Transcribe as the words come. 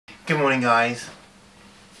Good morning, guys.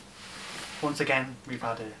 Once again, we've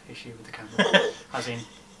had an issue with the camera. As in,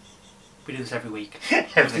 we do this every week. I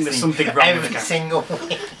think there's something wrong with the camera. Every single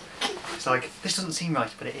week. It's like, this doesn't seem right,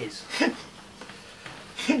 but it is.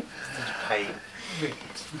 Pain.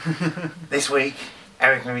 This week,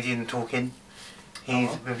 Eric and doing the talking.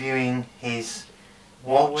 He's reviewing his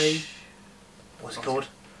watch. What's it called?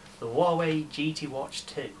 The Huawei GT Watch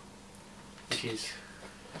 2, which is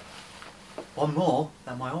one more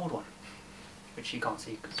than my old one, which you can't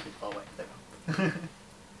see because it's far away. There we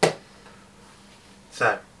go.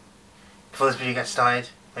 So, before this video gets started,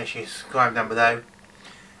 make sure you subscribe down below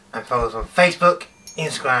and follow us on Facebook,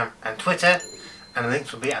 Instagram and Twitter, and the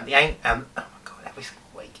links will be at the end. Oh my god, every single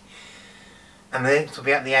week. And the links will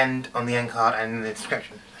be at the end on the end card and in the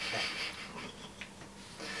description.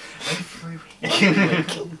 Every week. You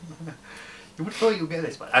would have thought you would get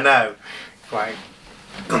this by now. I know. Right.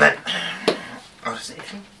 Go on then. I'll just sit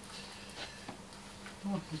here.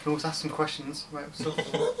 Oh, you can always ask some questions about stuff.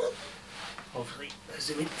 Obviously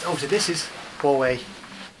this is Huawei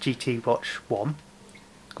GT Watch 1.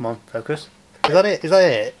 Come on, focus. Is that it? Is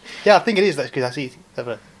that it? Yeah, I think it is. That's because I see. There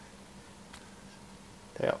we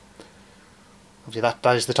go. Obviously that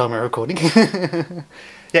is the time we're recording. Yeah,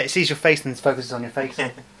 it sees your face and it focuses on your face.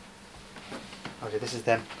 Obviously this is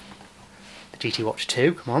them. The GT Watch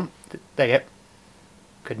 2. Come on. There you go.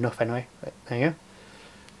 Good enough anyway. There you go.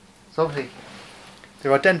 So obviously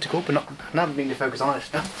they're identical, but not. I haven't been to focus on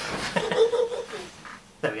this now.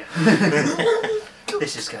 There we go.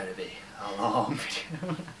 This is going to be a long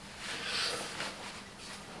video.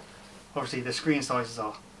 Obviously the screen sizes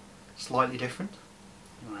are slightly different.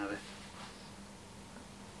 You want to have it?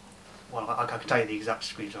 Well, I can tell you the exact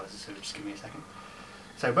screen sizes, so just give me a second.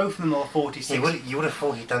 So both of them are 46. You would have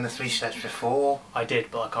thought you'd done this research before. I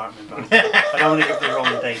did, but I can't remember. I don't want to give the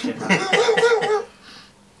wrong data.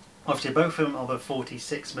 Obviously both of them are the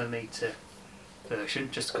 46mm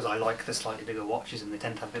version, just because I like the slightly bigger watches and they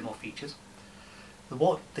tend to have a bit more features. The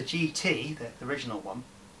GT, the original one,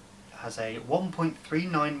 has a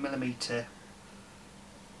 1.39mm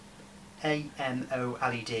AMO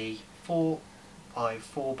LED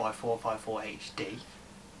 4x4x454 HD,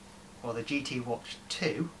 while the GT Watch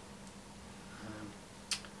 2,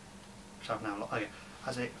 which I've now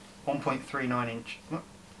has a 1.39 inch. Well,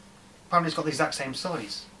 apparently it's got the exact same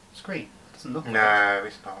size screen. It doesn't look like No,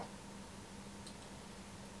 it's not.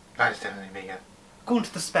 That is definitely bigger. According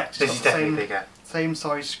to the specs, This it's is got the definitely bigger. same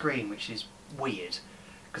size screen, which is weird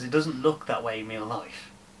because it doesn't look that way in real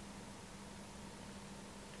life.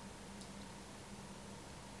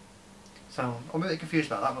 So I'm a bit confused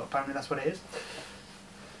about that, but apparently that's what it is.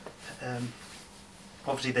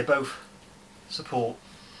 Obviously they both support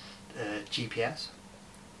GPS,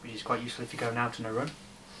 which is quite useful if you're going out on a run.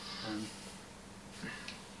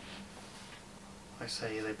 I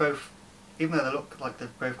say they both, even though they look like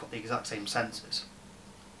they've both got the exact same sensors,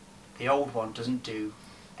 the old one doesn't do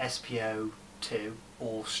SPO2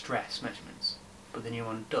 or stress measurements, but the new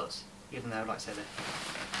one does, even though, like I said,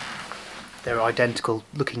 they're identical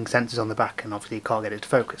looking sensors on the back, and obviously you can't get it to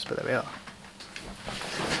focus, but there we are.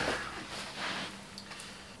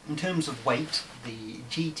 In terms of weight, the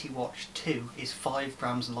GT Watch 2 is 5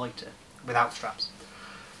 grams lighter without straps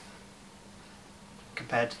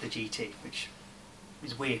compared to the GT, which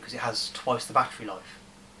is weird because it has twice the battery life.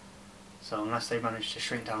 So unless they manage to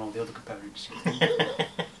shrink down all the other components.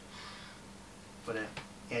 But yeah,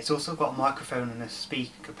 it's also got a microphone and a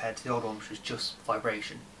speaker compared to the old one, which was just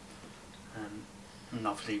vibration. And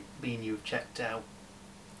obviously, me and you have checked out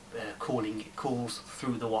calling. It calls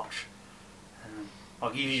through the watch.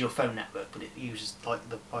 Like you use your phone network, but it uses like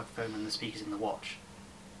the microphone and the speakers in the watch,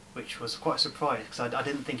 which was quite a surprise because I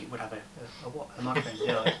didn't think it would have a microphone. You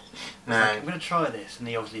know, No. like, I'm going to try this, and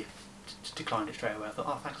he obviously declined it straight away. I thought,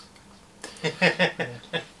 oh, thanks.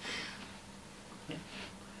 Yeah.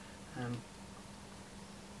 I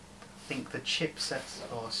think the chipsets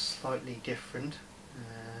are slightly different.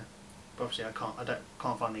 But obviously, I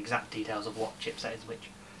can't find the exact details of what chipset is which.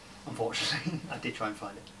 Unfortunately, I did try and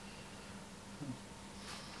find it.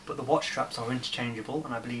 But the watch straps are interchangeable,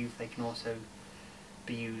 and I believe they can also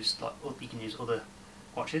be used like you can use other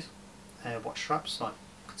watches, watch straps, like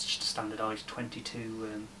it's just a standardised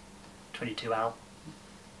 22L.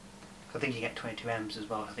 I think you get 22Ms as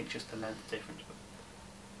well. I think just the length difference.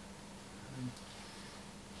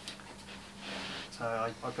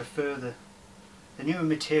 So I prefer the newer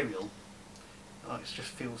material. Like, it just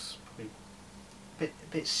feels probably a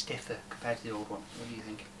bit stiffer compared to the old one. What do you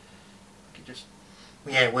think? Like it just.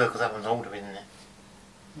 Yeah, it will, because that one's older, isn't it?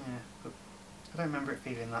 Yeah, but I don't remember it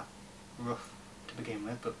feeling that rough to begin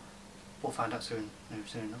with, but we'll find out soon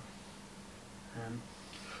enough.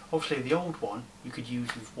 Obviously the old one you could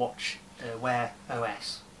use with Watch Wear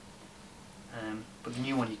OS, but the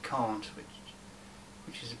new one you can't,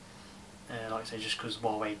 which is like I say, just because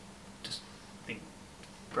Huawei just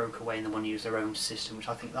broke away and they want to use their own system, which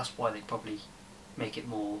I think that's why they probably make it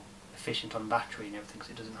more efficient on battery and everything,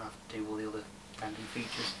 because it doesn't have to do all the other random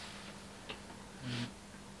features.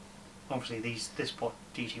 Obviously this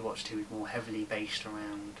GT Watch 2 is more heavily based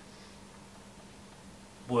around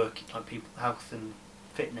work, like people, health and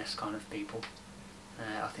fitness kind of people.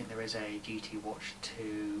 I think there is a GT Watch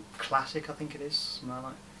 2 Classic, I think it is, something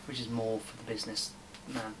like, which is more for the business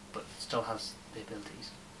man, but still has the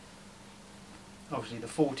abilities. Obviously the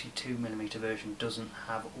 42mm version doesn't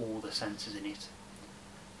have all the sensors in it,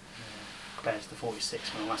 compared to the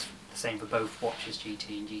 46mm. That's the same for both Watches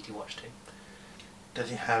GT and GT Watch 2.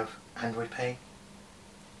 Does it have Android Pay?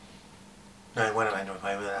 No, it won't have Android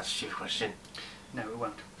Pay, but that's a stupid question. No, it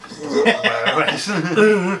won't.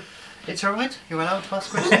 It's alright, you're allowed to ask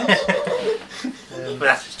questions. But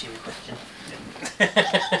that's a stupid question.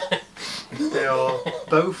 They are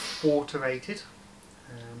both water rated.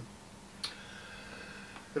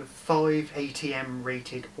 5 ATM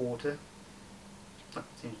rated water. That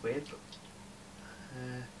seems weird. But,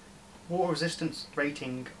 water resistance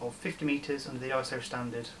rating of 50 metres under the ISO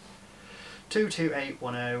standard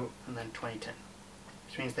 22810 and then 2010.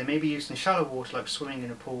 Which means they may be used in shallow water like swimming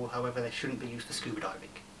in a pool, however they shouldn't be used for scuba diving.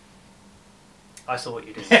 I saw what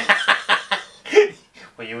you did.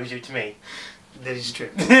 Well, you always do it to me. That is true.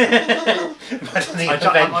 I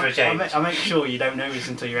make sure you don't notice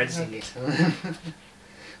until you're editing it.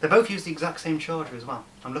 They both use the exact same charger as well.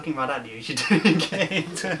 I'm looking right at you, you should do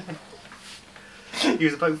it.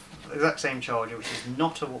 Use both the exact same charger, which is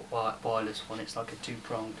not a wireless one, it's like a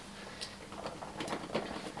two-pronged.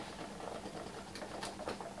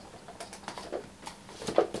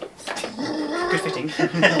 Good fitting.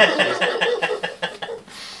 I'm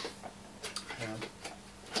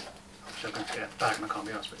going to get a bag and I can't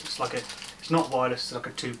be honest, but it's like it's not wireless, it's like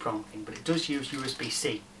a two-pronged thing, but it does use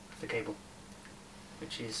USB-C for the cable,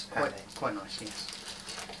 which is quite nice, yes.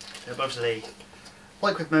 But obviously,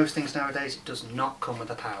 like with most things nowadays, it does not come with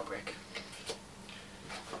a power brick.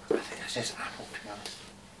 I think that's just Apple, to be honest.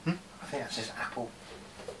 I think that's just Apple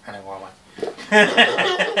and a Huawei.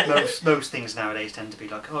 most things nowadays tend to be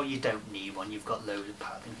like, oh, you don't need one, you've got loads of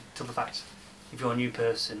power. Till the fact, if you're a new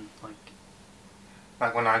person,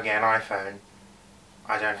 like when I get an iPhone,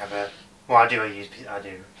 I don't have a. Well, I do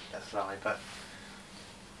that's a lie, but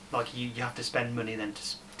like you have to spend money then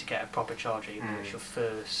to get a proper charger. It's your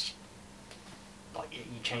first, like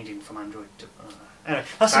you changing from Android to. Anyway,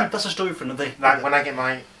 that's a story for another. Like when I get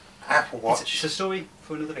my Apple Watch. It's a story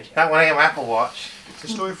for another video. When I get my Apple Watch. It's a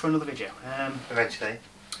story for another video. Eventually.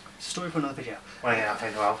 It's a story for another video. When I get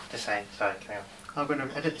iPhone 12, just saying. Sorry, carry on. I'm going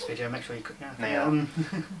to edit this video and make sure you could. Yeah. No,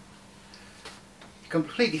 You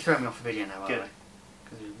completely throw me off the video now, by the Good. way.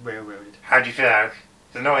 Because you railroaded. How do you feel, Eric?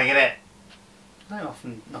 It's annoying, isn't it? I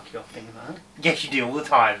often knock you off things like that. Yes, you do, all the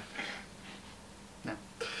time. No.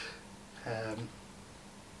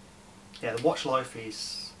 Yeah, the watch life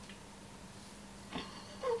is.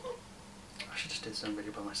 I should just do some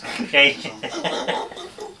video by myself. Okay.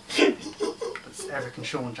 It's Eric and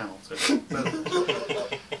Shaun channel. So,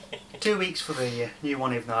 2 weeks for the new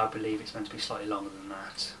one, even though I believe it's meant to be slightly longer than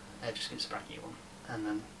that. Just gets a brand new one, and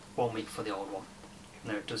then 1 week for the old one.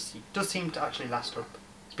 No, it does seem to actually last up.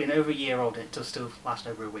 It's been over a year old, and it does still last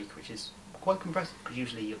over a week, which is quite impressive. Because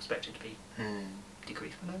usually you expect it to be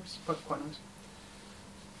decreased, but no, it's quite nice.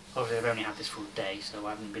 Obviously, I've only had this for a day, so I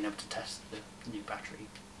haven't been able to test the new battery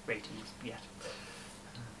ratings yet.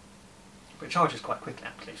 But it charges quite quickly,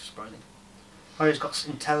 actually, surprising. Oh, it's got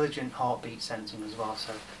intelligent heartbeat sensing as well,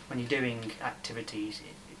 so when you're doing activities,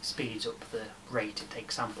 it speeds up the rate, it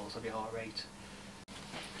takes samples of your heart rate.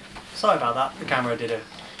 Sorry about that, the camera did a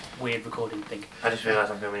weird recording thing. I just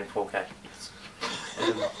realised I'm filming in 4K.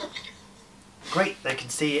 Great, they can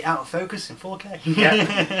see it out of focus in 4K.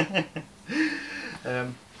 Yeah.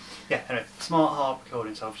 Yeah, anyway, smart heart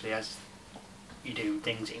recording, so obviously as you do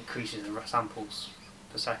things, it increases the samples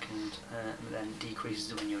per second, and then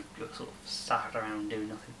decreases when you're sort of sat around doing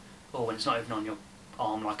nothing, or when it's not even on your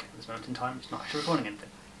arm like at this moment in time, it's not actually recording anything.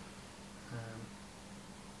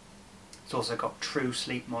 It's also got true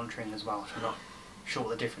sleep monitoring as well, so I'm not sure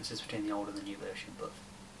what the difference is between the old and the new version, but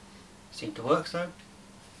it seemed to work, so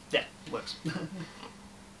yeah, it works.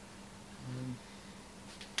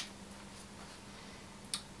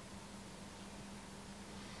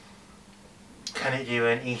 Can it do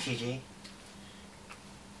an ECG?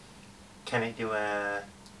 Can it do a...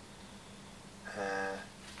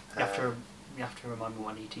 You have to You have to remind me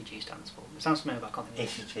what an ETG stands for. It sounds familiar, but I can't think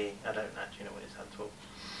of it. ECG, I don't actually know what it stands for.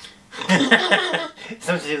 It's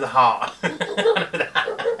something to do with the heart.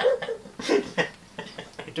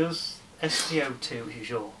 It does SpO2, which is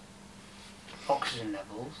your oxygen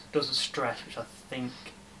levels. It does a stress, which I think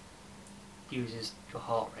uses your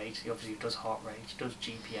heart rate. It obviously does heart rate. It does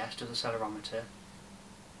GPS, does accelerometer.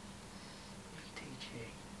 ETG.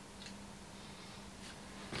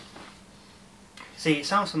 See, it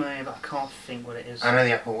sounds familiar, but I can't think what it is. I know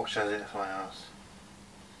the Apple Watch does it, that's why I asked.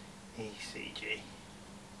 ECG.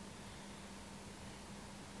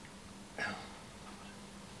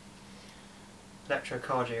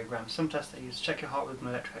 Electrocardiogram. Some tests they use to check your heart rhythm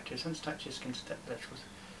and electroactivity. Some touch your skin to detect electrical.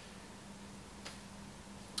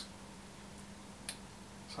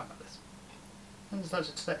 It's like this. And there's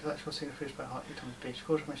to detect electrical signals produced by heart rate on the beach.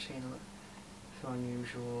 Cardiac machine if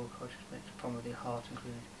unusual. Cardiac makes a problem with your heart,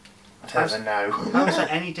 including. How's it no? How is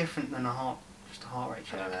that any different than just a heart rate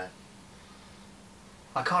check? I don't know.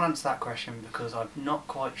 I can't answer that question because I'm not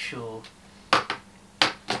quite sure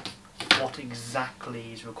what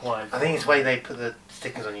exactly is required. I think it's the way they put the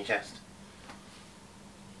stickers on your chest.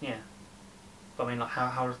 Yeah. But I mean, like, how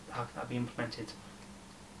can that be implemented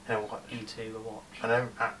In a watch. into a watch? I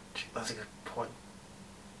don't actually. That's a good point.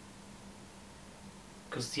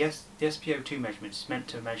 Because the SpO2 measurement is meant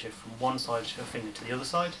to measure from one side of your finger to the other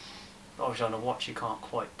side. But obviously on a watch you can't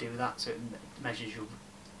quite do that, so it measures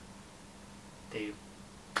the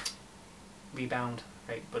rebound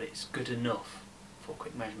rate, but it's good enough for a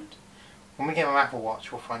quick measurement. When we get my Apple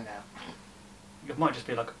Watch, we'll find out. It might just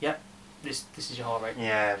be like, yep, this is your heart rate.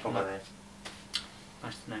 Yeah, probably.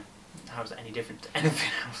 Nice to know. How is that any different to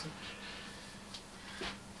anything else?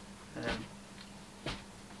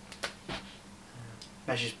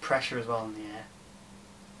 Measures pressure as well in the air.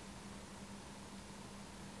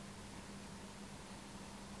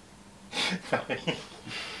 Sorry.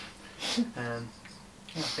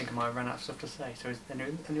 I think I might have run out of stuff to say. So is there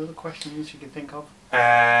any other questions you can think of?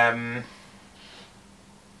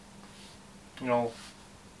 No.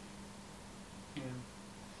 Yeah.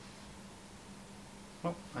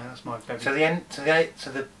 Well, that's my favourite.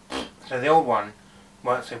 So the old one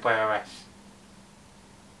works with Wear OS.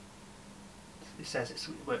 It says it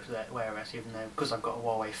works with Wear OS, even though because I've got a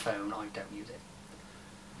Huawei phone, I don't use it.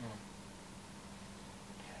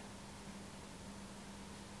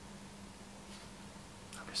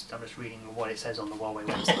 I'm just reading what it says on the Huawei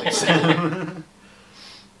website.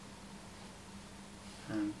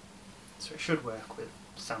 So it should work with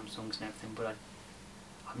Samsungs and everything, but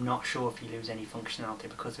I'm not sure if you lose any functionality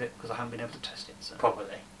because of it, because I haven't been able to test it. So.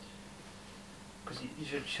 Probably. Because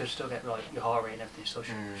you should still get like your heart rate and everything, so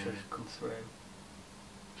should come through.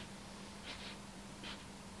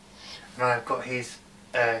 And I've got his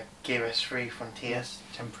Gear S3 Frontier. Yes,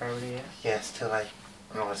 temporarily, yes. Yes, till I'm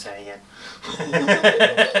not going to say it again.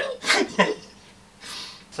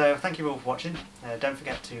 So thank you all for watching. Don't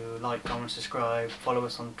forget to like, comment, subscribe, follow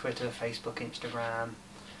us on Twitter, Facebook, Instagram.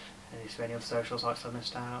 Is there any other social sites I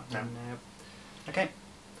missed out? No. And, okay,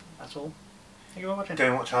 that's all. Thank you for watching. Go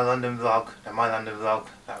and watch our London vlog, my London vlog,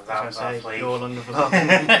 that was out last week. Your London vlog.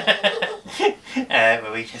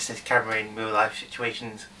 Where we test this camera in real life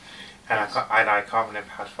situations. And yes. I can't remember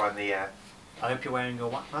how to find the... I hope you're wearing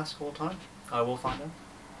your mask all the time. I will find out.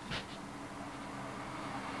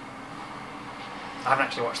 I haven't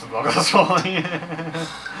actually watched the vlog, that's why.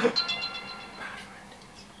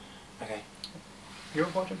 Okay. You're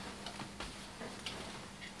watching?